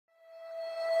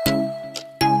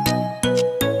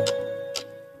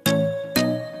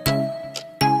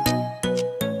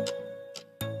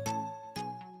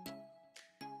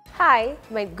Hi,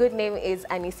 my good name is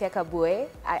Anisia Kabue.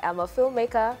 I am a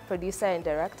filmmaker, producer, and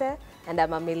director, and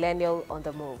I'm a millennial on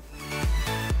the move.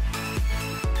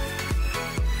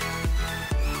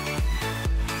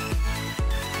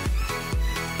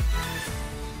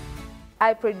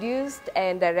 I produced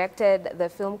and directed the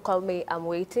film Call Me, I'm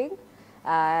Waiting.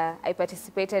 I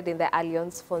participated in the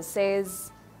Alliance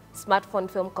Francaise smartphone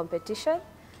film competition,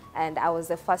 and I was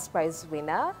the first prize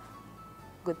winner.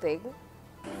 Good thing.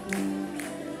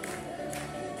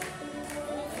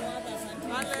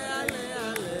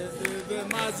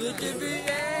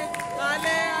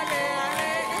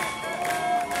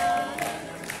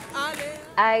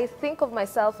 I think of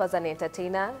myself as an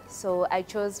entertainer, so I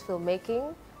chose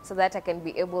filmmaking so that I can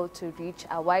be able to reach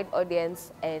a wide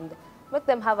audience and make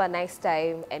them have a nice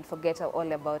time and forget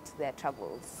all about their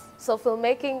troubles. So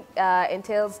filmmaking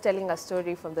entails telling a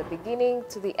story from the beginning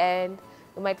to the end.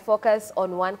 We might focus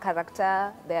on one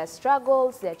character, their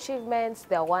struggles, their achievements,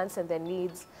 their wants and their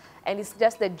needs. And it's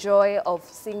just the joy of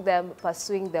seeing them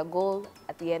pursuing their goal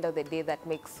at the end of the day that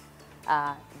makes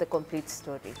the complete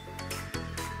story.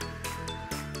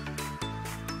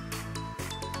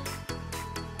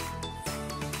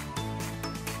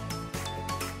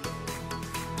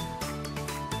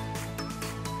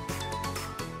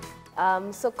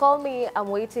 So Call Me, I'm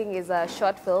Waiting is a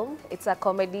short film. It's a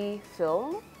comedy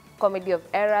film, comedy of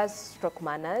errors, stroke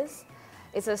manners.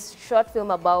 It's a short film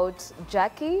about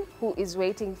Jackie, who is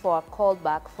waiting for a call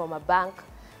back from a bank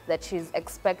that she's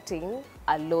expecting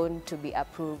a loan to be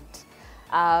approved.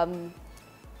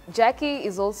 Jackie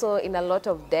is also in a lot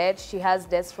of debt. She has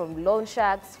debts from loan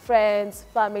sharks, friends,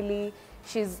 family.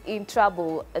 She's in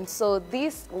trouble. And so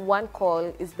this one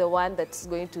call is the one that's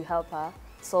going to help her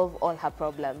solve all her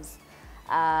problems.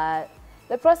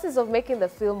 The process of making the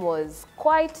film was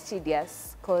quite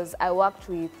tedious because I worked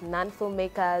with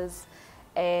non-filmmakers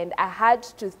and I had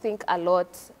to think a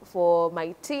lot for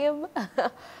my team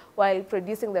while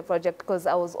producing the project because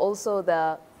I was also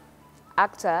the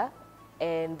actor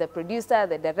and the producer,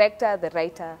 the director, the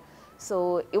writer.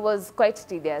 So it was quite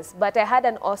tedious, but I had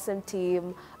an awesome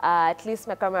team. At least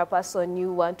my camera person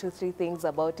knew 1, 2, 3 things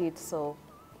about it. So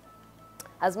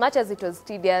as much as it was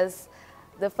tedious,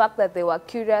 the fact that they were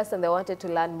curious and they wanted to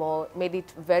learn more made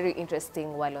it very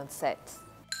interesting while on set.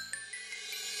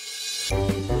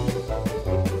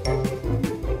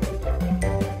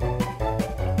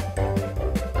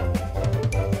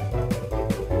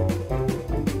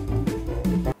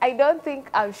 I don't think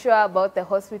I'm sure about the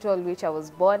hospital which I was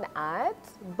born at,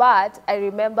 but I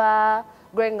remember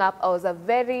growing up, I was a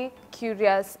very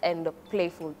curious and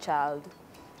playful child.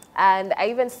 And I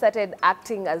even started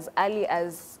acting as early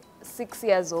as 6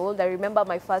 years old. I remember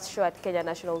my first show at Kenya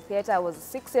National Theatre. I was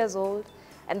 6 years old,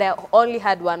 and I only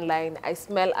had one line, I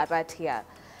smell a rat here.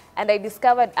 And I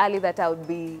discovered early that I would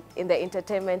be in the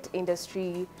entertainment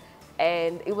industry,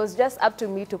 and it was just up to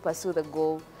me to pursue the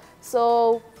goal.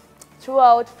 So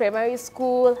throughout primary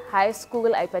school, high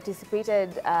school, I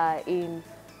participated in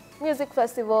music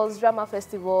festivals, drama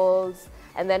festivals,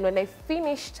 and then when I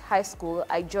finished high school,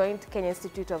 I joined Kenya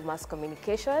Institute of Mass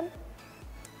Communication,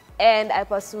 and I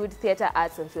pursued theatre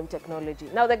arts and film technology.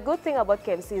 Now, the good thing about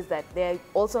KMC is that they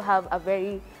also have a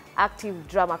very active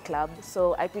drama club,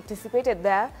 so I participated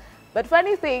there. But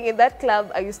funny thing, in that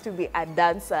club, I used to be a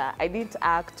dancer. I didn't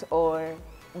act or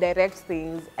direct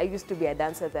things. I used to be a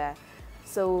dancer there.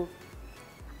 So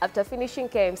after finishing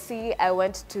KMC, I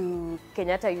went to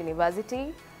Kenyatta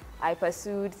University. I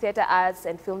pursued theatre arts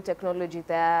and film technology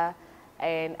there,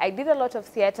 and I did a lot of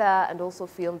theatre and also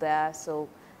film there. So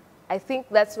I think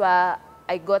that's where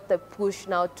I got the push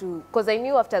now to, because I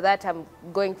knew after that I'm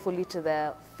going fully to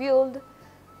the field.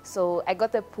 So I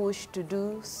got the push to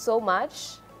do so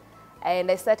much,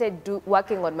 and I started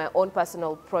working on my own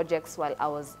personal projects while I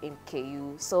was in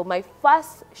KU. So my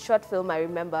first short film I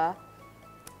remember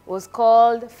was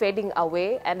called Fading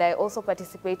Away, and I also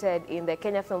participated in the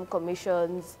Kenya Film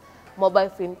Commission's mobile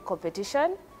film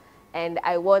competition, and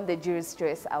I won the Jury's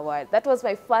Choice Award. That was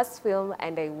my first film,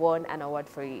 and I won an award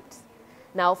for it.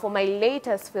 Now, for my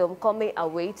latest film, Call Me,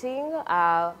 I'm Waiting,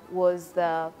 was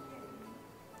the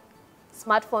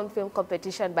smartphone film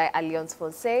competition by Alliance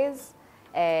Francaise,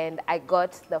 and I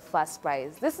got the first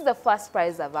prize. This is the first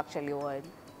prize I've actually won.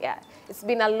 Yeah, it's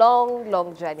been a long,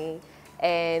 long journey.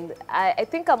 And I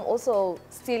think I'm also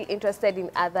still interested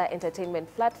in other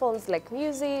entertainment platforms like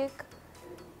music.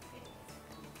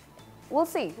 We'll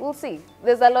see, we'll see.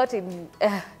 There's a lot in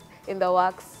the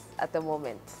works at the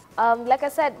moment. Like I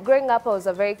said, growing up, I was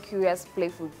a very curious,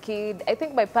 playful kid. I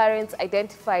think my parents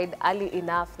identified early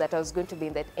enough that I was going to be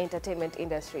in the entertainment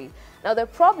industry. Now, the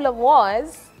problem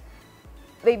was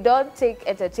they don't take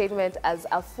entertainment as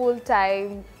a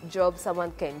full-time job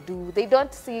someone can do. They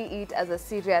don't see it as a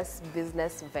serious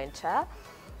business venture.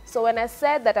 So when I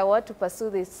said that I want to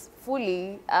pursue this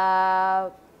fully,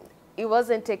 it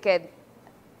wasn't taken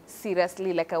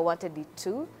seriously like I wanted it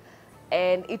to.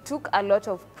 And it took a lot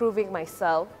of proving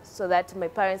myself so that my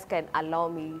parents can allow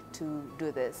me to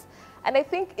do this. And I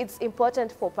think it's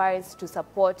important for parents to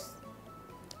support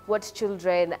what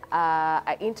children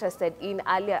are interested in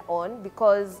earlier on,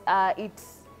 because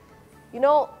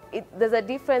there's a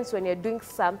difference when you're doing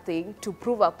something to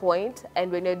prove a point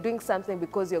and when you're doing something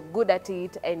because you're good at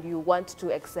it and you want to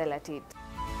excel at it.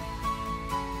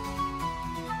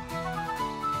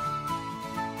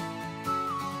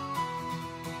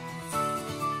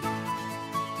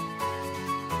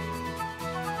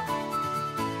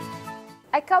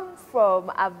 I come from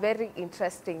a very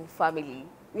interesting family.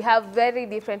 We have very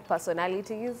different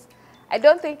personalities. I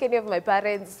don't think any of my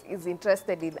parents is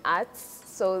interested in arts,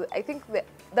 so I think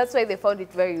that's why they found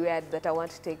it very weird that I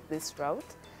want to take this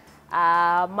route.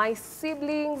 My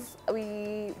siblings,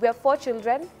 we have 4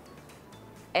 children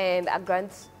and a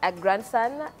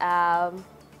grandson.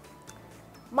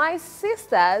 My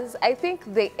sisters, I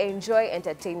think they enjoy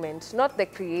entertainment, not the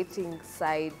creating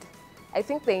side. I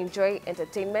think they enjoy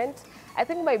entertainment. I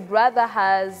think my brother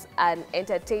has an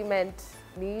entertainment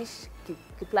niche,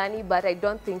 Kiplani, but I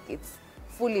don't think it's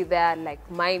fully there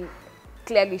like mine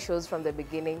clearly shows from the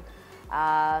beginning.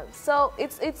 So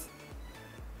it's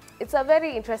a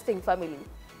very interesting family.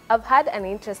 I've had an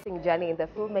interesting journey in the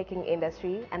filmmaking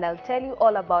industry, and I'll tell you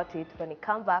all about it when we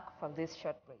come back from this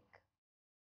short break.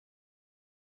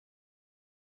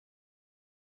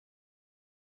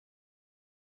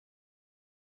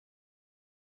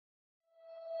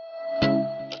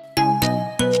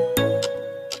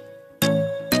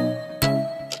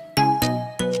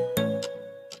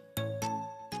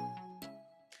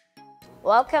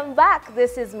 Welcome back.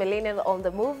 This is Millennial on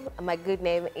the Move. My good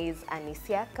name is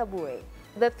Anisia Kabue.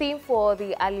 The theme for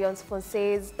the Alliance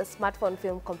Francaise smartphone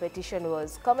film competition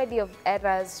was Comedy of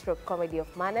Errors / Comedy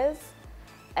of Manners,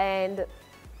 and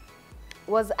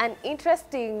was an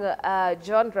interesting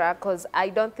genre because I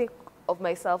don't think of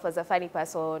myself as a funny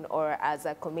person or as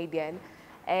a comedian.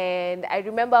 And I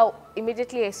remember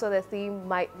immediately I saw the theme,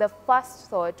 the first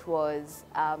thought was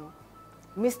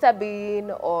Mr.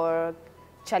 Bean or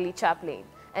Charlie Chaplin.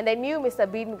 And I knew Mr.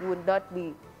 Bean would not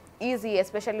be easy,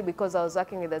 especially because I was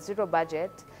working with a zero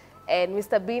budget. And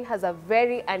Mr. Bean has a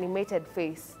very animated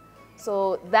face.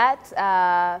 So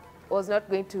that was not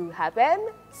going to happen.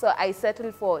 So I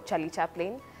settled for Charlie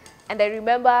Chaplin. And I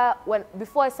remember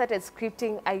before I started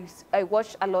scripting, I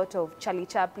watched a lot of Charlie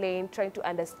Chaplin, trying to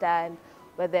understand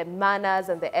where the manners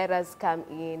and the errors come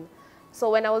in. So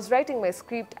when I was writing my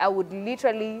script, I would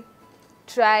literally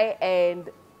try and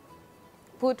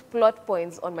put plot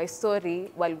points on my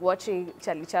story while watching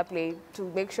Charlie Chaplin to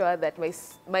make sure that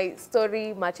my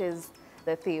story matches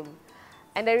the theme.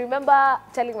 And I remember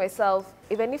telling myself,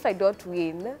 even if I don't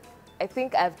win, I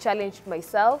think I've challenged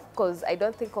myself, because I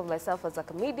don't think of myself as a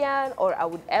comedian or I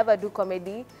would ever do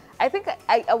comedy. I think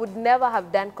I would never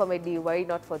have done comedy were it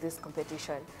not for this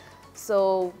competition.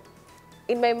 So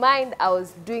in my mind, I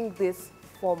was doing this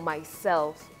for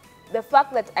myself. The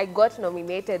fact that I got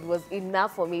nominated was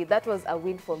enough for me. That was a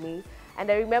win for me.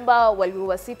 And I remember while we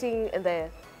were sitting in the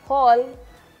hall,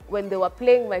 when they were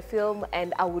playing my film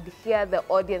and I would hear the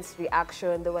audience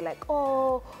reaction, they were like,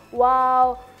 oh,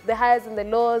 wow, the highs and the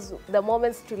lows, the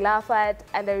moments to laugh at.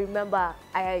 And I remember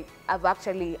I've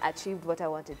actually achieved what I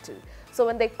wanted to. So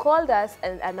when they called us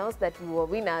and announced that we were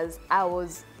winners, I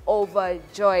was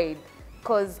overjoyed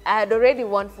because I had already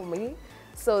won for me.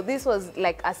 So this was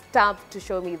like a stamp to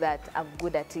show me that I'm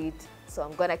good at it, so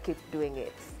I'm gonna keep doing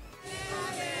it.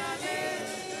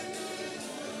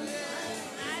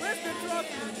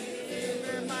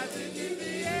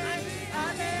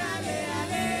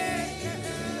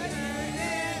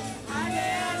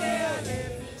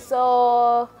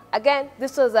 So again,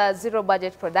 this was a zero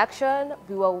budget production.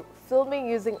 We were filming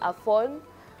using a phone.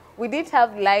 We didn't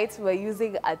have lights, we were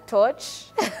using a torch.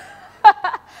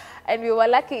 And we were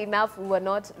lucky enough, we were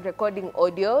not recording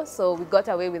audio, so we got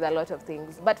away with a lot of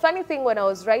things. But funny thing, when I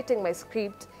was writing my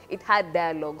script, it had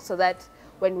dialogue, so that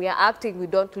when we are acting, we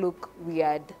don't look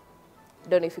weird.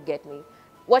 Don't know if you get me.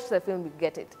 Watch the film, you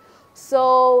get it.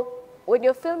 So when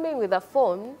you're filming with a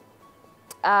phone,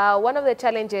 one of the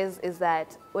challenges is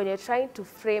that when you're trying to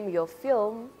frame your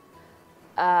film,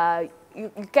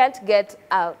 you can't get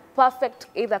a perfect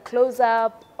either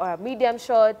close-up or a medium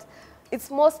shot. It's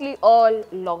mostly all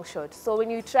long shots. So when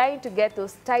you're trying to get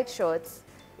those tight shots,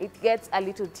 it gets a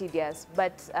little tedious.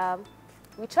 But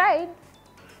we tried.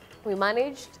 We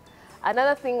managed.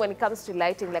 Another thing when it comes to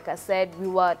lighting, like I said, we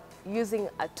were using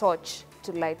a torch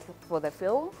to light for the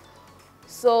film.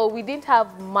 So we didn't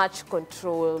have much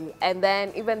control, and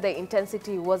then even the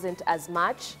intensity wasn't as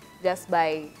much, just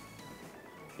by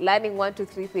learning 1 to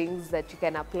 3 things that you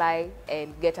can apply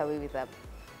and get away with them.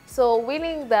 So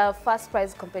winning the first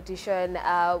prize competition,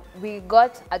 we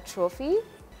got a trophy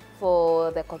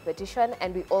for the competition,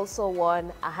 and we also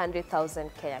won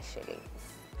 100,000 Kenya shillings.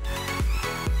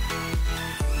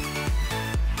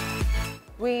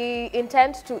 We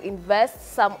intend to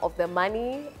invest some of the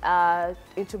money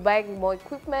into buying more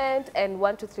equipment and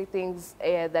 1 to 3 things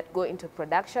that go into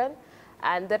production.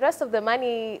 And the rest of the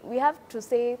money, we have to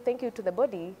say thank you to the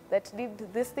body that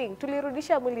did this thing.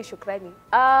 Tulirudisha mwili shukrani.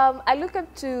 I look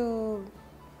up to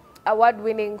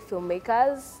award-winning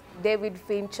filmmakers, David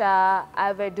Fincher,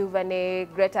 Ava DuVernay,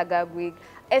 Greta Gerwig,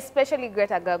 especially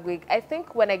Greta Gerwig. I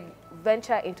think when I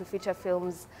venture into feature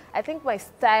films, I think my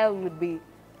style would be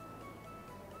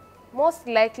most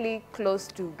likely close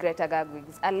to Greta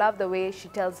Gerwig's. I love the way she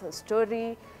tells her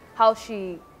story, how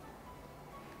she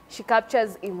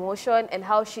captures emotion and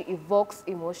how she evokes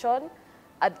emotion.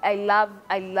 I love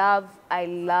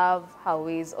her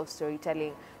ways of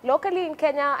storytelling. Locally in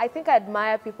Kenya, I think I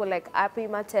admire people like Api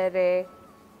Matere.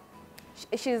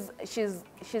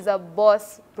 She's a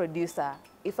boss producer.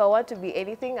 If I want to be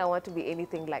anything, I want to be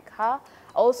anything like her.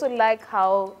 I also like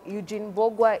how Eugene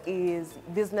Bogwa is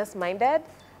business-minded.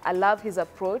 I love his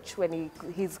approach when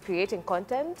he's creating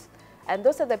content. And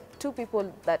those are the 2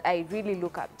 people that I really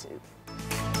look up to.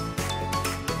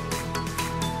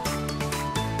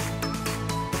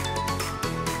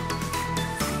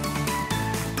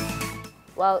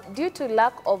 Well, due to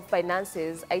lack of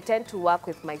finances, I tend to work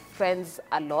with my friends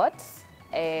a lot.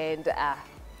 And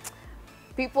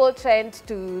people tend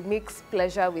to mix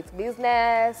pleasure with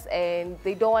business, and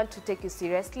they don't want to take you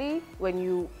seriously when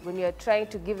you're trying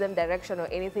to give them direction or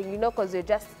anything, because you're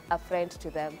just a friend to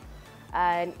them.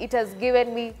 And it has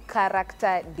given me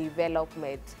character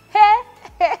development.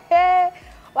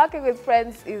 Working with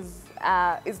friends is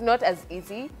not as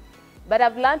easy, but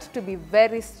I've learned to be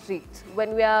very strict.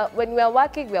 When we are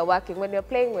working, we are working. When we're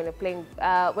playing, we're playing.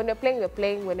 When we're playing, we're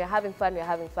playing. When we're having fun, we're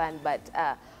having fun. But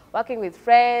working with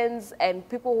friends and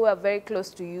people who are very close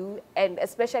to you, and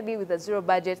especially with a zero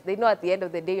budget, they know at the end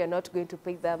of the day you're not going to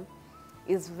pay them,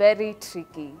 is very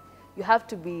tricky. You have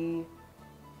to be,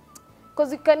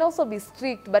 because you can also be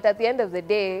strict, but at the end of the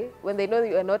day, when they know that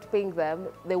you're not paying them,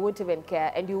 they won't even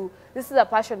care. And this is a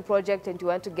passion project and you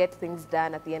want to get things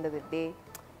done at the end of the day.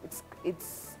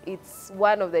 It's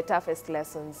one of the toughest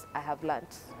lessons I have learned.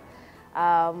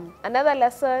 Another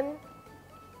lesson,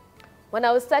 when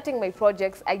I was starting my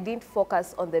projects, I didn't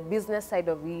focus on the business side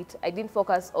of it. I didn't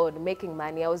focus on making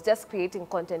money. I was just creating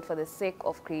content for the sake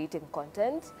of creating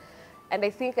content. And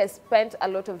I think I spent a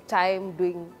lot of time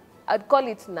doing, I'd call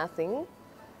it nothing,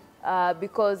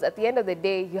 because at the end of the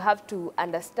day, you have to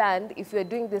understand if you're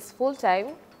doing this full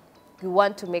time, you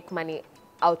want to make money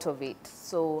out of it.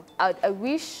 So I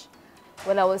wish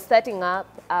when I was starting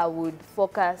up, I would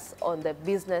focus on the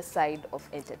business side of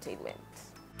entertainment.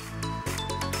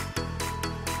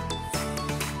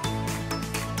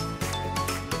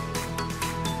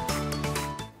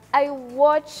 I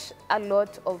watch a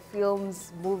lot of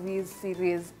films, movies,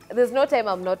 series. There's no time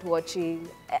I'm not watching.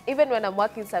 Even when I'm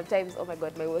working sometimes, oh my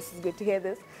God, my voice is good to hear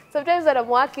this. Sometimes when I'm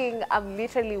working, I'm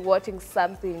literally watching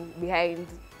something behind.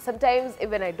 Sometimes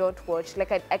even I don't watch,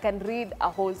 like I can read a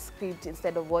whole script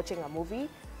instead of watching a movie.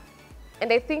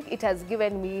 And I think it has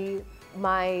given me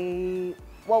my,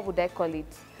 what would I call it?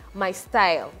 My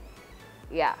style,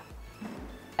 yeah.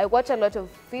 I watch a lot of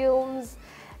films,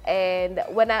 and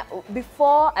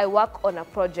before I work on a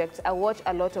project, I watch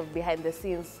a lot of behind the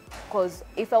scenes, because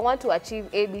if I want to achieve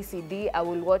A, B, C, D, I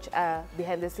will watch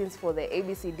behind the scenes for the A,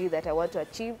 B, C, D that I want to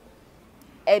achieve.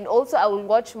 And also I will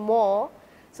watch more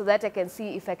so that I can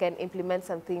see if I can implement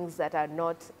some things that are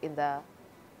not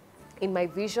in my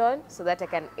vision, so that I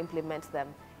can implement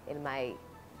them in my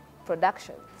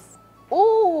productions.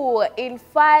 Ooh, in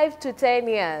 5 to 10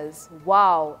 years,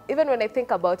 wow. Even when I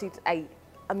think about it,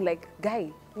 I'm like,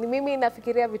 guy, ni mimi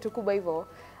nafikiria vitu kubwa hivyo.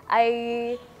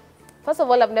 First of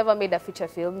all, I've never made a feature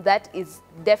film. That is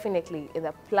definitely in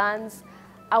the plans.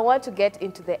 I want to get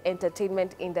into the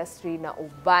entertainment industry na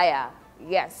ubaya.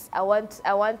 Yes, I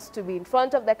want to be in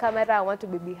front of the camera. I want to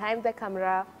be behind the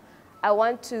camera. I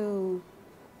want to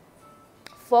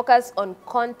focus on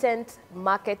content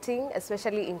marketing,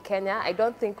 especially in Kenya. I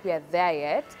don't think we are there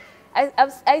yet.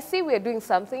 I see we're doing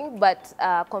something, but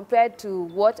compared to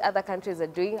what other countries are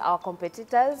doing, our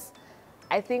competitors,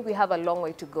 I think we have a long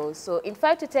way to go. So in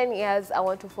 5 to 10 years, I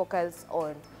want to focus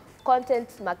on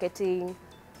content marketing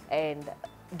and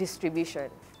distribution.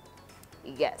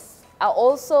 Yes.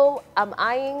 I'm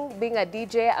eyeing being a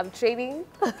DJ. I'm training.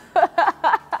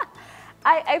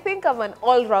 I think I'm an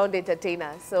all-round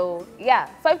entertainer. So yeah,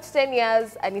 5 to 10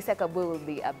 years, Anisia Kabue will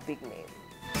be a big name.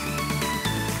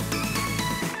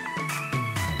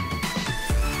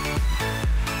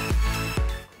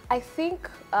 I think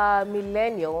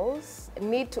millennials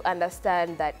need to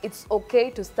understand that it's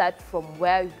okay to start from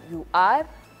where you are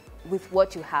with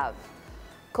what you have.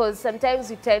 Because sometimes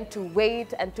we tend to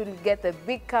wait until we get the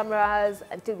big cameras,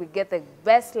 until we get the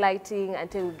best lighting,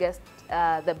 until we get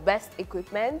the best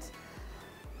equipment.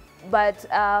 But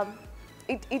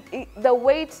the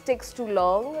wait takes too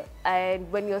long, and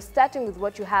when you're starting with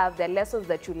what you have, there are lessons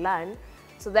that you learn,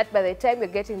 so that by the time you're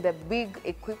getting the big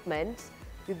equipment,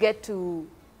 you get to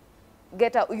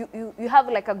you have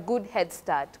like a good head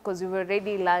start because you've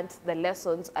already learned the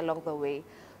lessons along the way.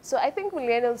 So I think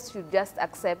millennials should just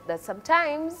accept that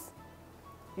sometimes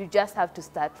you just have to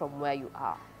start from where you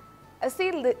are. I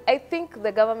think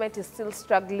the government is still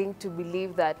struggling to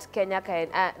believe that Kenya can,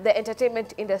 the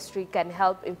entertainment industry can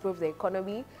help improve the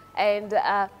economy. And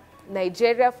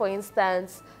Nigeria, for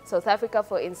instance, South Africa,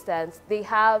 for instance, they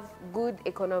have good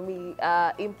economy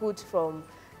input from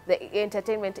the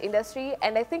entertainment industry.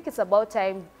 And I think it's about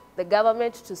time the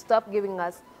government to stop giving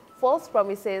us false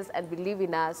promises and believe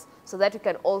in us so that we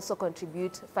can also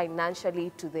contribute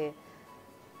financially to the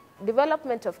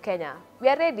development of Kenya. We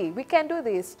are ready. We can do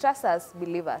this. Trust us.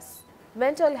 Believe us.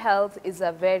 Mental health is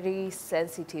a very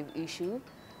sensitive issue,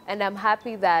 and I'm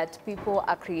happy that people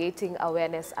are creating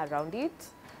awareness around it.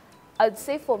 I'd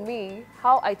say for me,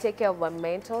 how I take care of my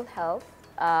mental health,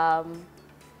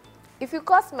 if you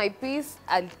cost my peace,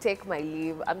 I'll take my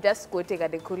leave. I'm just quoting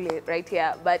Adekule right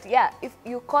here. But yeah, if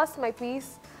you cost my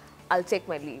peace, I'll take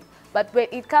my leave. But when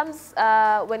it comes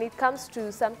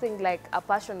to something like a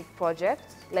passion project,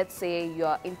 let's say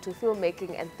you're into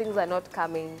filmmaking and things are not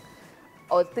coming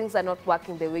or things are not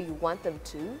working the way you want them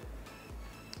to,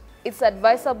 it's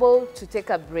advisable to take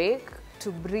a break,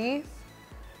 to breathe,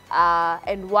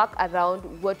 and work around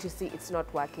what you see it's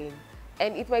not working.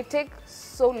 And it might take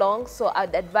so long, so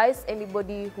I'd advise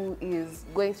anybody who is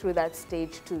going through that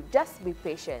stage to just be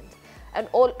patient and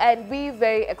be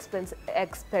very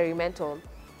experimental.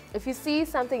 If you see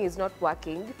something is not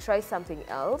working, try something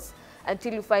else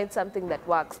until you find something that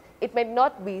works. It might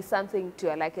not be something to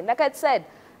your liking. Like I said,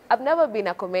 I've never been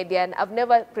a comedian. I've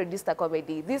never produced a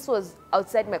comedy. This was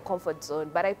outside my comfort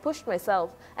zone, but I pushed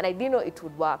myself and I didn't know it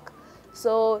would work.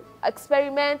 So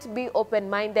experiment, be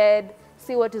open-minded,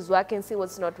 see what is working, see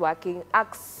what's not working,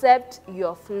 accept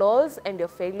your flaws and your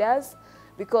failures,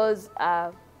 because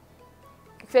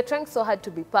if you're trying so hard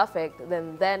to be perfect,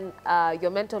 then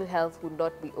your mental health will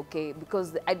not be okay,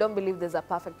 because I don't believe there's a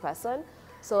perfect person.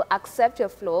 So accept your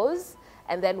flaws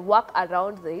and then work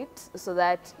around it so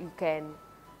that you can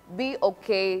be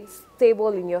okay,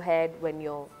 stable in your head when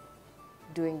you're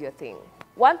doing your thing.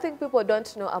 One thing people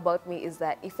don't know about me is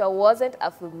that if I wasn't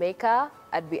a filmmaker,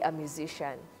 I'd be a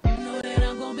musician.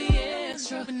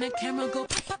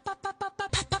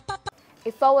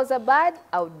 If I was a bird,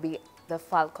 I would be the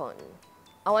falcon.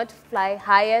 I want to fly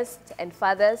highest and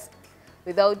farthest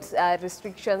without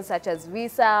restrictions such as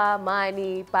visa,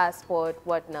 money, passport,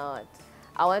 whatnot.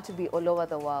 I want to be all over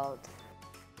the world.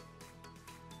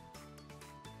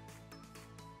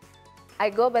 I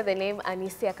go by the name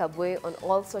Anisia Kabue on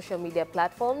all social media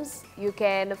platforms. You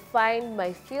can find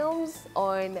my films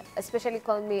on, especially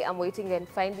Call Me I'm Waiting and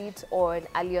Find It, on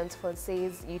Alliance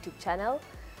Francaise YouTube channel.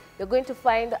 You're going to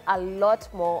find a lot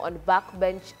more on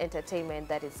Backbench Entertainment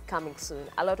that is coming soon.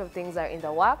 A lot of things are in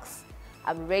the works.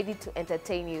 I'm ready to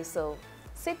entertain you, so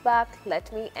sit back,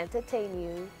 let me entertain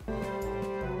you.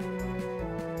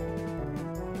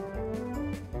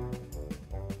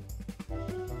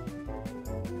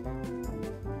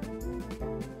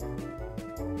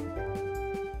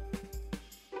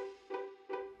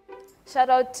 Shout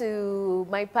out to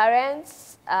my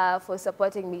parents for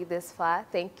supporting me this far.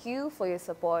 Thank you for your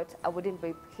support. I wouldn't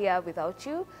be here without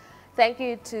you. Thank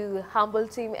you to Humble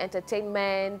Team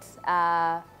Entertainment,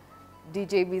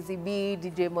 DJ Busy B,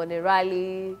 DJ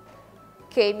Monerali,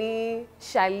 Kenny,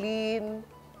 Charlene,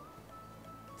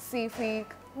 Sifik.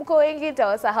 Mko wengi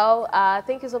nitawasahau.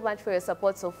 Thank you so much for your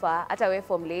support so far. Hata we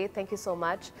from Lay, thank you so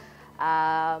much.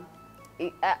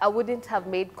 I wouldn't have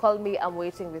made Call Me I'm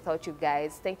Waiting without you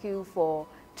guys. Thank you for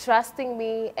trusting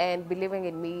me and believing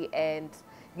in me and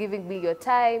giving me your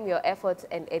time, your effort,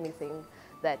 and anything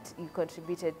that you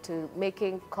contributed to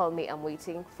making Call Me I'm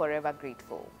Waiting. Forever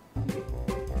grateful.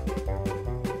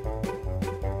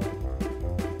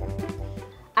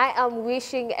 I am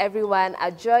wishing everyone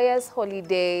a joyous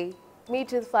holiday.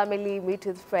 Meet with family, meet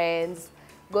with friends,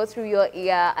 go through your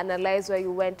year, analyze where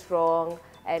you went wrong,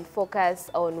 and focus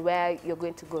on where you're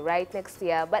going to go right next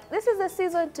year. But this is a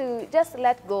season to just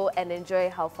let go and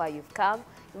enjoy how far you've come.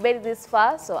 You made it this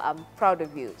far, so I'm proud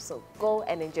of you. So go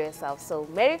and enjoy yourself. So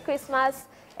Merry Christmas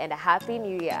and a Happy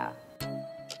New Year.